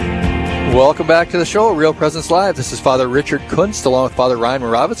Welcome back to the show, Real Presence Live. This is Father Richard Kunst along with Father Ryan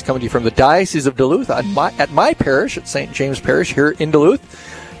Moravitz coming to you from the Diocese of Duluth at my parish, at St. James Parish here in Duluth.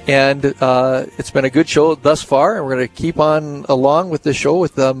 And it's been a good show thus far, and we're going to keep on along with this show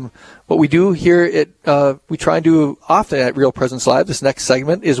with what we do here. We try and do often at Real Presence Live. This next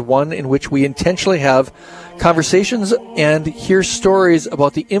segment is one in which we intentionally have conversations and hear stories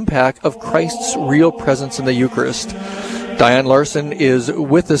about the impact of Christ's real presence in the Eucharist. Diane Larson is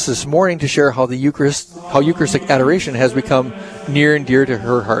with us this morning to share how Eucharistic adoration has become near and dear to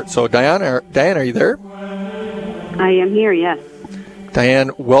her heart. So, Diane, are you there? I am here, yes. Diane,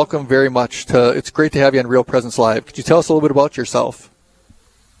 welcome very much. It's great to have you on Real Presence Live. Could you tell us a little bit about yourself?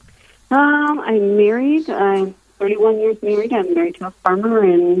 I'm married. I'm 31 years married. I'm married to a farmer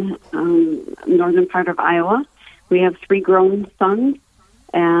in northern part of Iowa. We have 3 grown sons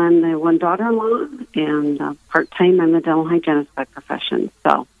and 1 daughter-in-law, and part-time I'm a dental hygienist by profession.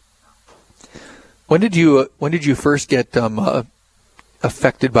 So, when did you first get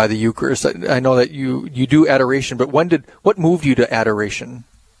affected by the Eucharist? I know that you do adoration, but what moved you to adoration?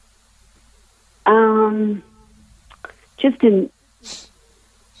 Just an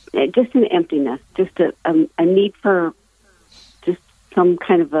emptiness, just a need for just some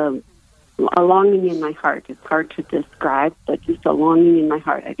kind of a longing in my heart. It's hard to describe, but just a longing in my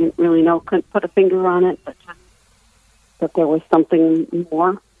heart. I didn't really know, couldn't put a finger on it, but just that there was something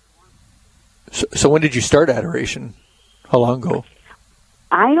more. So when did you start adoration? How long ago?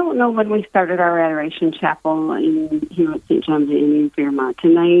 I don't know when we started our adoration chapel here at St. John's in Fairmont.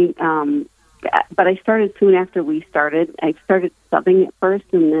 And but I started soon after we started. I started subbing at first,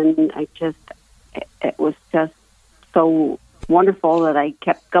 and then it was just so wonderful that I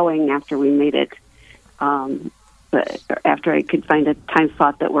kept going after we made it. But after I could find a time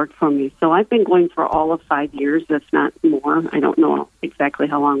slot that worked for me. So I've been going for all of 5 years, if not more. I don't know exactly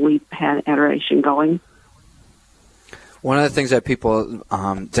how long we've had adoration going. One of the things that people,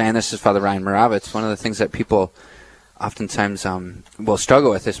 Diane, this is Father Ryan Moravitz, one of the things that people oftentimes will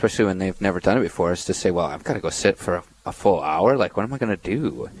struggle with, especially when they've never done it before, is to say, well, I've got to go sit for a full hour. Like, what am I going to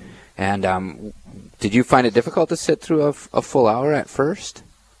do? And did you find it difficult to sit through a full hour at first?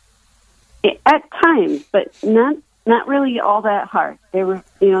 At times, but not really all that hard. There were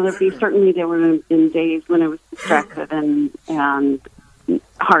in days when I was distracted and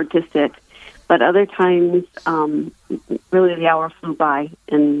hard to sit. But other times, really the hour flew by,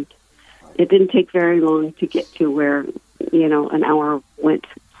 and it didn't take very long to get to where, an hour went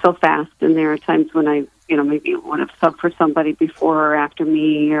so fast. And there are times when I, maybe would have subbed for somebody before or after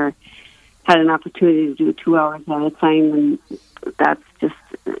me, or had an opportunity to do 2 hours at a time. And that's just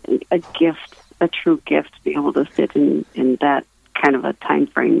a gift, a true gift, to be able to sit in that kind of a time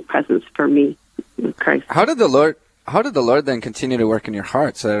frame presence for me with Christ. How did the Lord then continue to work in your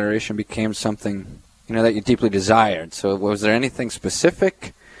heart so that adoration became something, that you deeply desired? So was there anything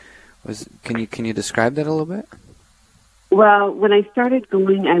specific? Can you describe that a little bit? Well, when I started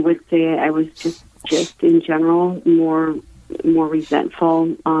going, I would say I was just in general more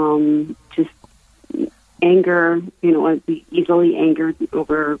resentful, just anger. I'd be easily angered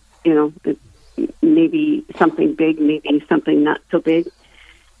over maybe something big, maybe something not so big,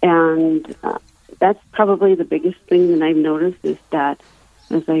 and that's probably the biggest thing that I've noticed, is that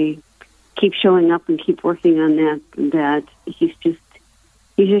as I keep showing up and keep working on that He's just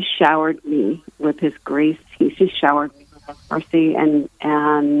showered me with His grace. He's just showered me with His mercy and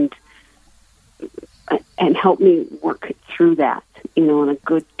helped me work through that, in a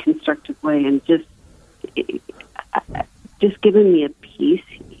good, constructive way, and just given me a peace.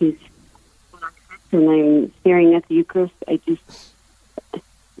 When I'm staring at the Eucharist,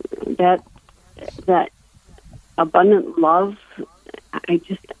 that abundant love,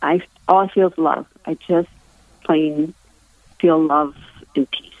 all I feel is love. I just plain feel love and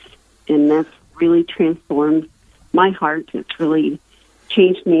peace. And that's really transformed my heart. It's really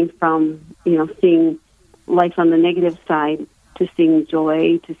changed me from, seeing life on the negative side to seeing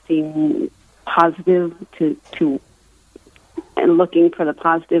joy, to seeing positive, and looking for the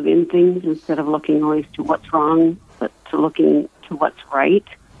positive in things instead of looking always to what's wrong, but to looking to what's right,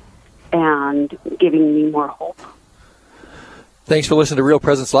 and giving me more hope. Thanks for listening to Real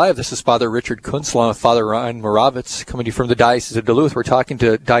Presence Live. This is Father Richard Kunst along with Father Ryan Moravitz coming to you from the Diocese of Duluth. We're talking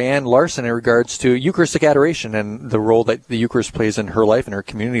to Diane Larson in regards to Eucharistic adoration and the role that the Eucharist plays in her life and her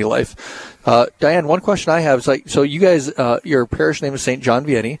community life. Diane, one question I have is so you guys, your parish name is St. John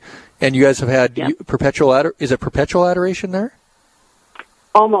Vianney, and you guys have had perpetual adoration there?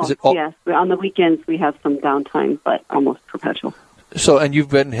 Almost, yes. On the weekends we have some downtime, but almost perpetual. So, and you've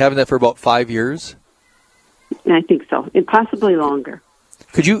been having that for about 5 years? I think so, and possibly longer.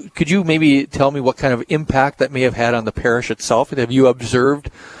 Could you maybe tell me what kind of impact that may have had on the parish itself? Have you observed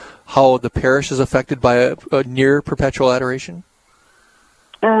how the parish is affected by a near perpetual adoration?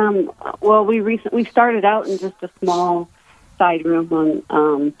 Well, we started out in just a small side room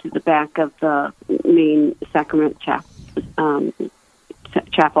on to the back of the main sacrament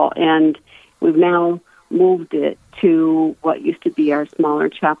chapel, and we've now moved it to what used to be our smaller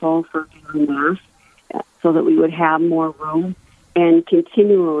chapel for Mass, so that we would have more room. And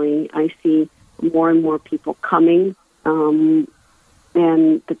continually, I see more and more people coming, and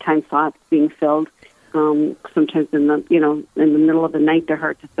the time slots being filled. Sometimes in the middle of the night they're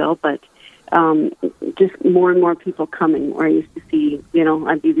hard to fill, but just more and more people coming. Where I used to see,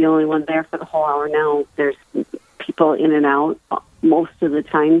 I'd be the only one there for the whole hour. Now there's people in and out most of the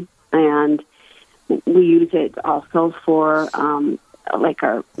time, and we use it also for like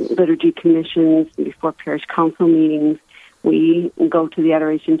our liturgy commissions before parish council meetings. We go to the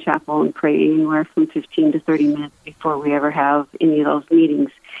Adoration Chapel and pray anywhere from 15 to 30 minutes before we ever have any of those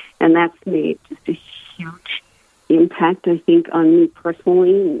meetings. And that's made just a huge impact, I think, on me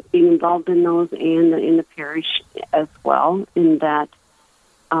personally, being involved in those and in the parish as well, in that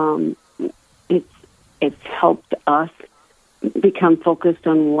it's helped us become focused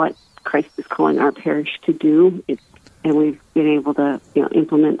on what Christ is calling our parish to do. And we've been able to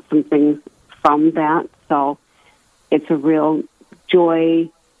implement some things from that. So it's a real joy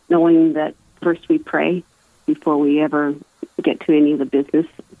knowing that first we pray before we ever get to any of the business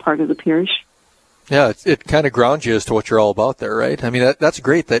part of the parish. Yeah, it kind of grounds you as to what you're all about there, right? I mean, that's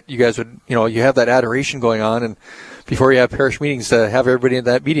great that you guys would, you have that adoration going on, and before you have parish meetings, to have everybody in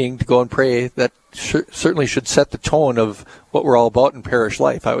that meeting to go and pray, that certainly should set the tone of what we're all about in parish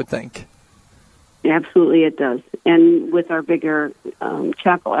life, I would think. Absolutely, it does. And with our bigger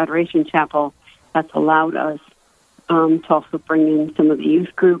chapel, Adoration Chapel, that's allowed us to also bring in some of the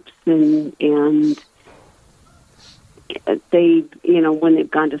youth groups, and they, when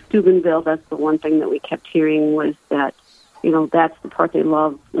they've gone to Steubenville, that's the one thing that we kept hearing was that, that's the part they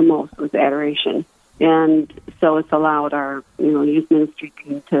love the most was adoration. And so it's allowed our, youth ministry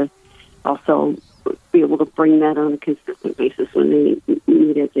team to also be able to bring that on a consistent basis when they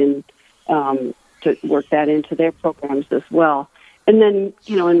need it, and to work that into their programs as well. And then,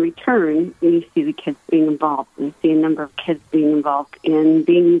 in return, you see the kids being involved. We see a number of kids being involved in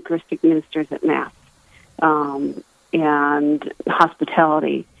being Eucharistic ministers at Mass, and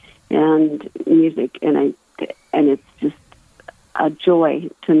hospitality and music. And it's just a joy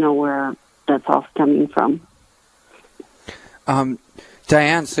to know where that's all stemming from.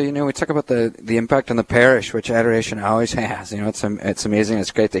 Diane, so we talk about the impact on the parish, which adoration always has. It's amazing.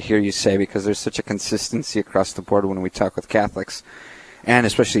 It's great to hear you say, because there's such a consistency across the board when we talk with Catholics, and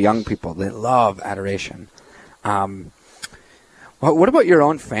especially young people. They love adoration. What about your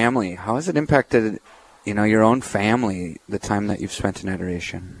own family? How has it impacted, your own family, the time that you've spent in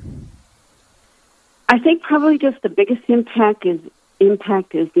adoration? I think probably just the biggest impact is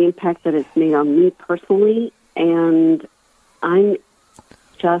the impact that it's made on me personally, and I'm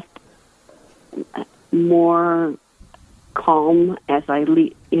just more calm as I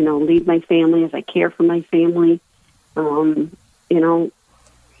lead my family, as I care for my family.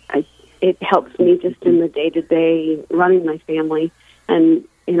 It helps me just in the day-to-day running my family. And,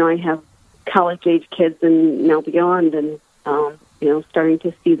 I have college-age kids and now beyond, and, starting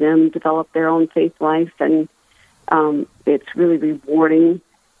to see them develop their own faith life. And it's really rewarding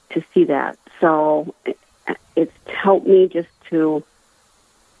to see that. So it's helped me just to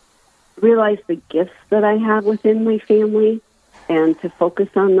realize the gifts that I have within my family and to focus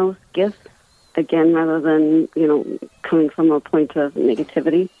on those gifts, again, rather than, coming from a point of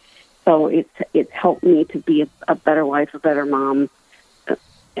negativity. So it's helped me to be a better wife, a better mom,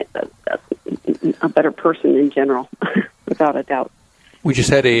 a better person in general, without a doubt. We just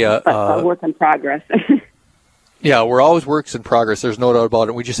had a work in progress. Yeah, we're always works in progress. There's no doubt about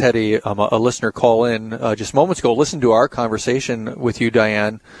it. We just had a listener call in just moments ago, listen to our conversation with you,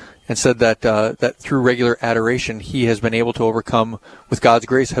 Diane, and said that through regular adoration, he has been able to overcome, with God's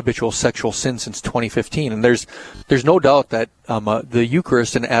grace, habitual sexual sin since 2015. And there's no doubt that the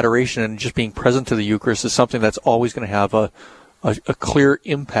Eucharist and adoration and just being present to the Eucharist is something that's always going to have a clear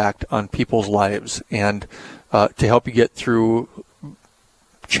impact on people's lives, and to help you get through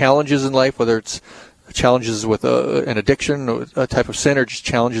challenges in life, whether it's challenges with an addiction, a type of sin, or just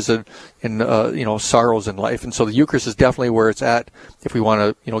challenges in sorrows in life. And so the Eucharist is definitely where it's at if we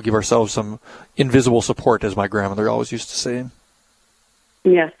want to give ourselves some invisible support, as my grandmother always used to say.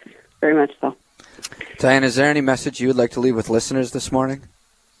 Yes, very much so. Diane, is there any message you would like to leave with listeners this morning?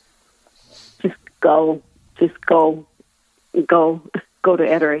 Just go. go to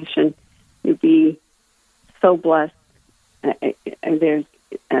adoration. You'd be so blessed.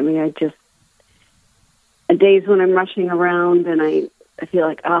 Days when I'm rushing around and I feel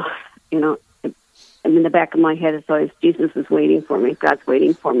like, I'm in the back of my head, it's always, Jesus is waiting for me. God's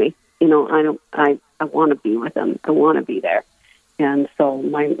waiting for me. I want to be with him. I want to be there. And so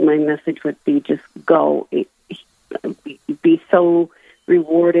my message would be just go. Be so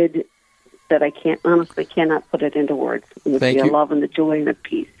rewarded that I honestly cannot put it into words. It would Thank be you. a love and the joy and the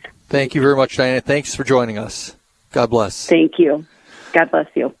peace. Thank you very much, Diana. Thanks for joining us. God bless. Thank you. God bless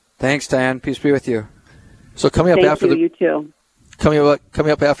you. Thanks, Diane. Peace be with you. So coming up You too. Coming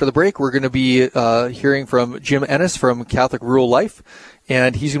up after the break, we're going to be hearing from Jim Ennis from Catholic Rural Life,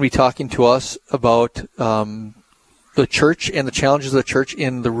 and he's going to be talking to us about the church and the challenges of the church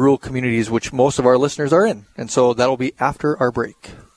in the rural communities, which most of our listeners are in. And so that'll be after our break.